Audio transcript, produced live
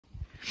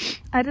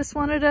I just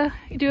wanted to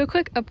do a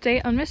quick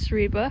update on Miss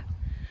Reba.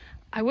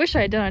 I wish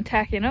I had done a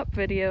tacking up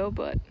video,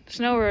 but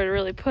there's nowhere to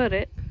really put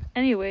it.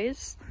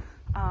 Anyways,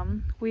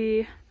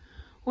 we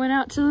went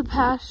out to the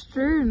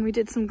pasture and we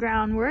did some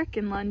groundwork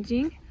and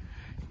lunging.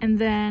 And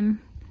then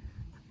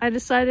I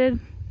decided,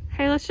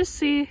 hey, let's just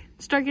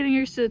start getting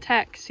used to the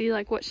tack, see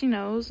like what she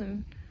knows.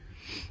 And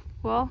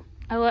well,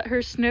 I let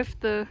her sniff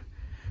the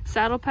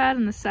saddle pad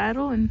and the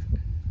saddle, and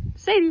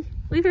Sadie,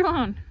 leave her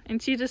alone. And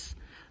she just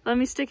let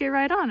me stick it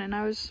right on, and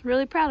I was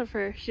really proud of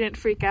her. She didn't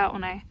freak out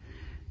when I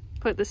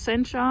put the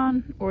cinch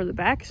on or the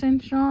back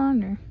cinch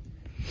on.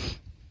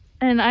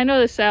 And I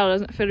know the saddle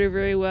doesn't fit her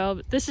very well,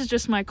 but this is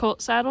just my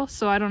colt saddle,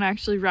 so I don't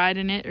actually ride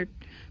in it or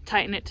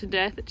tighten it to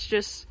death. It's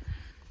just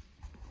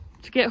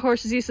to get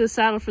horses used to the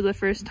saddle for the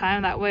first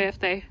time. That way if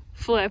they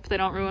flip, they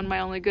don't ruin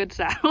my only good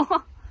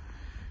saddle.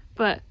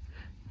 But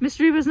Miss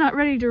Reba's not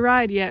ready to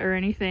ride yet or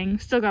anything.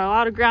 Still got a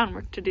lot of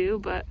groundwork to do,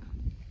 but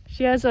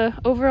she has a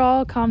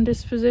overall calm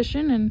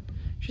disposition and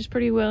she's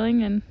pretty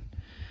willing, and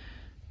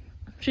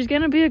she's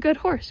gonna be a good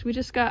horse. We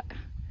just got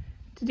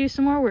to do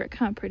some more work,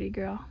 huh, pretty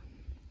girl?